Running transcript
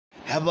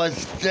Have I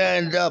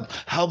stand up,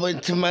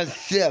 hoping to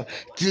myself,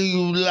 do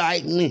you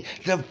like me?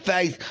 The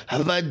face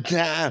of a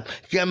dime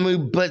got me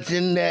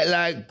busting that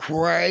like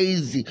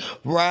crazy.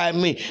 Ride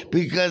me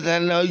because I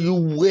know you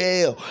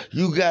will.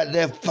 You got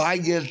that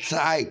fire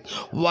type.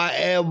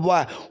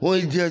 Why?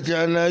 When just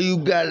I know you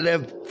got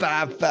that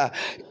 5-5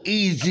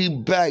 easy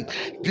back.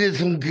 Did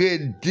some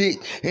good dick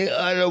and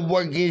other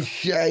working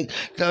shake.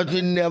 Don't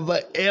you never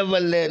ever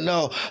let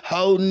no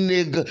whole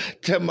nigga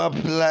to my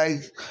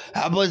place.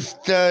 I was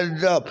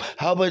stirred up,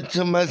 hoping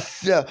to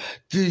myself,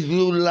 do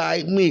you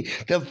like me?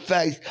 The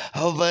face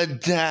of a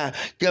dime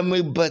got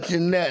me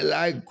busting that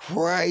like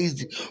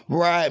crazy.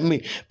 Ride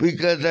me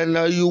because I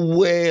know you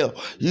will.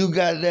 You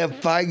got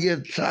that fire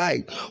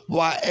type.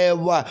 Why?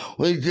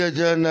 When just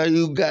I know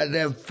you got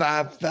that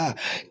 5-5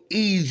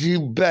 easy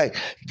back.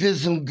 Did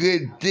some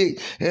good dick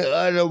and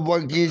other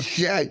working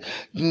shack.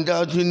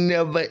 Don't you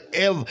never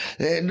ever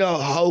let no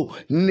hoe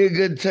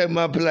nigga take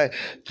my place.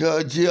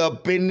 Cause you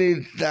up in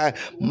this side,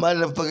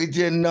 motherfucker,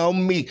 just know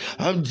me.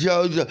 I'm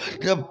Georgia,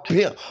 the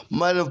pimp.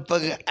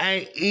 Motherfucker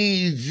ain't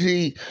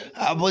easy.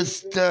 I was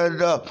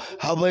stirred up.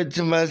 I went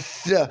to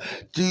myself,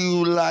 do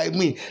you like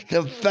me?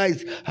 The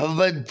face of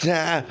a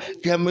dime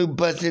got me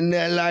busting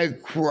that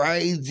like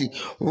crazy.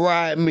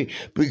 Ride me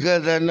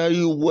because I know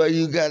you well.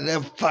 You got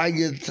that fire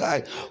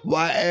type.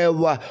 Why?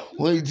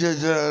 When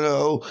just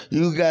know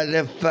you got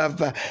that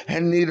 5-5. I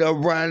need a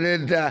ride or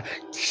die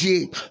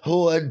chick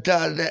who a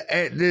doctor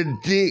at the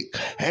dick.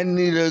 I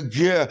need a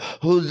girl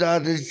who's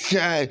out the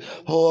chain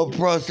who a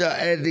process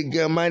at the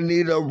game. I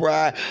need a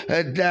ride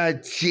or die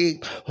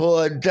chick who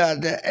a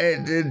doctor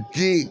at the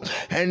dick.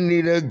 I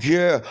need a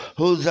girl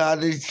who's out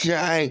the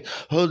chain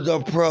who's a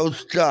pro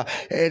star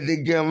at the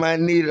game. I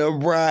need a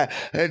ride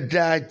or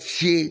die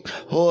chick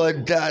who a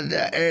doctor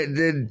at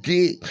the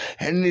dick.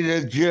 I need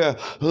a girl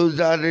who's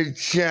out the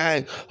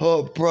chain who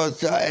a pro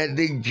star at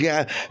the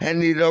game. I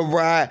need a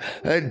ride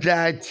or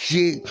die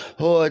chick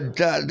who a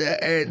doctor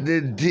at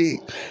the dick.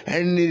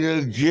 I need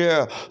a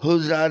girl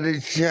who's out the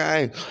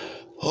chain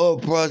whole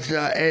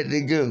process at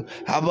the game.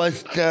 I was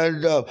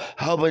stand up,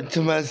 hoping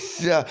to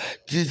myself,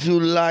 did you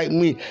like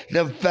me?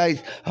 The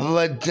face of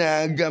a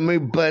dime got me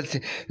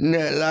busting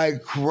that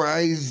like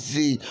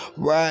crazy.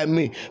 Ride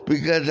me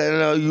because I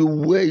know you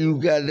will. You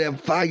got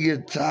that fire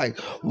type.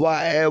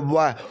 Why?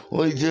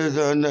 When just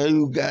I know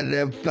you got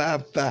that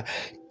 5-5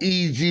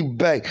 easy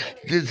back.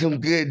 Did some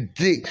good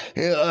dick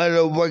and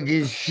other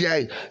working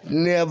shake.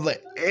 Never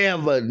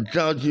ever,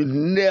 don't you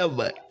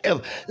never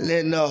ever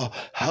let no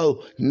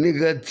hoe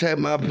nigga take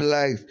my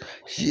place.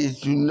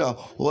 Shit, you know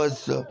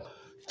what's up.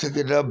 Took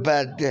it up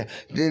out there,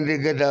 then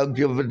nigga don't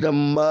give it the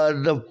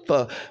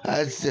motherfucker.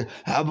 I said,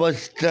 I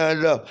was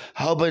stand up,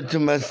 hoping to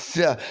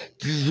myself,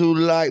 did you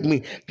like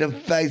me? The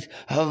face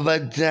of a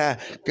dime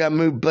got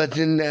me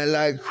busting that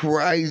like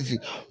crazy.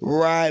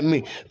 Ride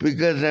me,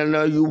 because I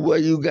know you well,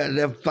 you got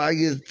that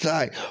fire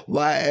tight.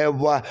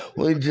 Why?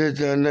 When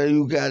just I know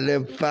you got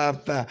that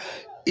 5-5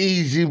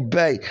 easy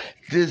bake.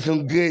 Did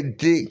some good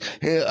dick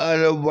and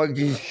other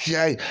working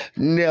shake.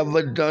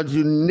 Never, don't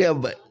you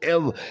never,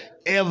 ever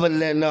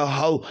let no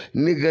hoe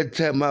nigga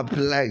take my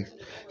place.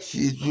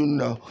 Shit, you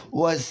know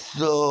what's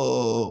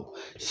up?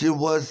 Shit,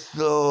 what's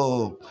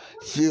up?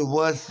 Shit,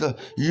 what's up?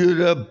 You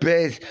the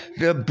best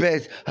of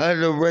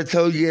the rest.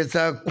 So yes,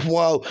 I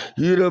quote,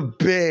 you the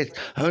best.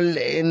 I'm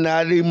letting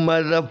all these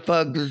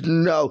motherfuckers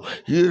know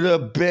you the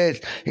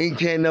best. And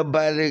can't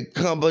nobody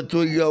come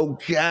between your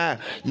kind.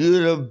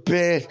 You the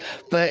best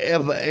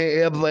forever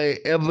and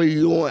ever,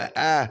 you and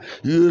I.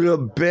 You the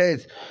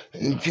best.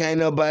 And can't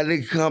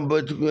nobody come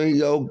between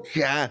your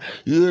kind.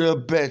 You the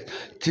best.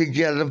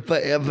 Together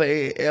forever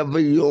and ever,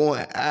 you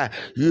and I.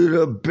 You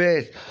the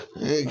best.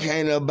 And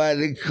can't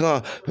nobody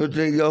come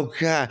between your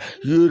kind.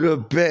 You the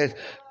best.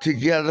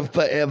 Together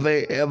forever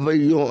and ever,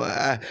 you and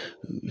I.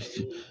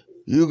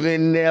 You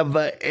can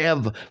never,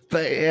 ever,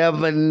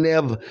 forever,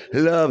 never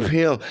love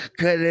him.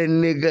 Cause that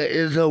nigga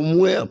is a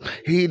wimp.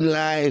 He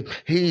lying.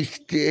 He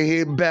still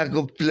hit back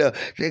a flip.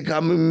 They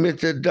call me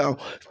Mr. Don't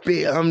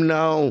Fit. I'm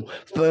known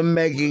for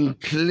making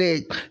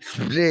click,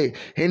 split.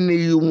 And then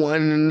you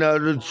want to know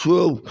the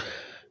truth.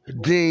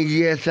 Then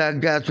yes, I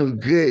got some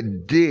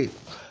good dick.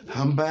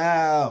 I'm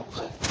about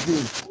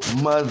this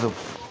motherfucker.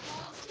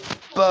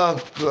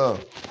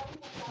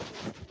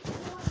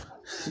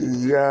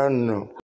 See, y'all know.